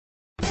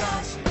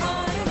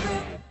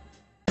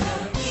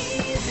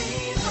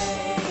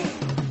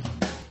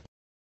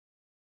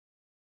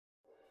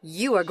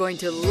You are going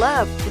to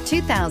love the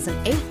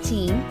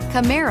 2018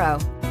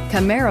 Camaro.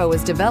 Camaro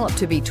is developed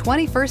to be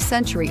 21st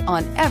century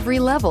on every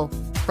level,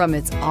 from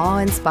its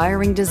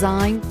awe-inspiring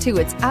design to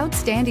its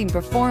outstanding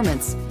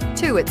performance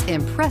to its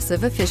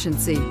impressive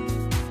efficiency,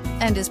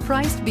 and is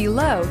priced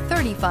below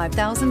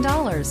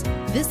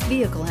 $35,000. This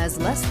vehicle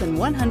has less than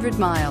 100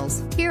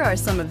 miles. Here are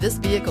some of this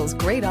vehicle's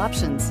great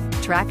options: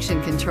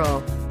 traction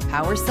control,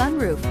 power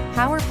sunroof,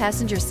 power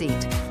passenger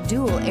seat,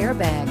 dual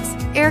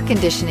airbags, air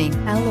conditioning,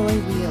 alloy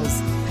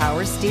wheels,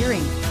 power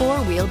steering,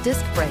 four-wheel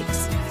disc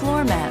brakes,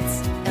 floor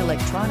mats,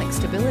 electronic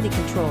stability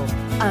control.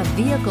 A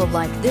vehicle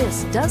like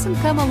this doesn't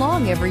come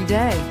along every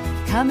day.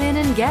 Come in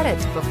and get it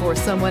before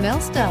someone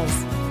else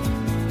does.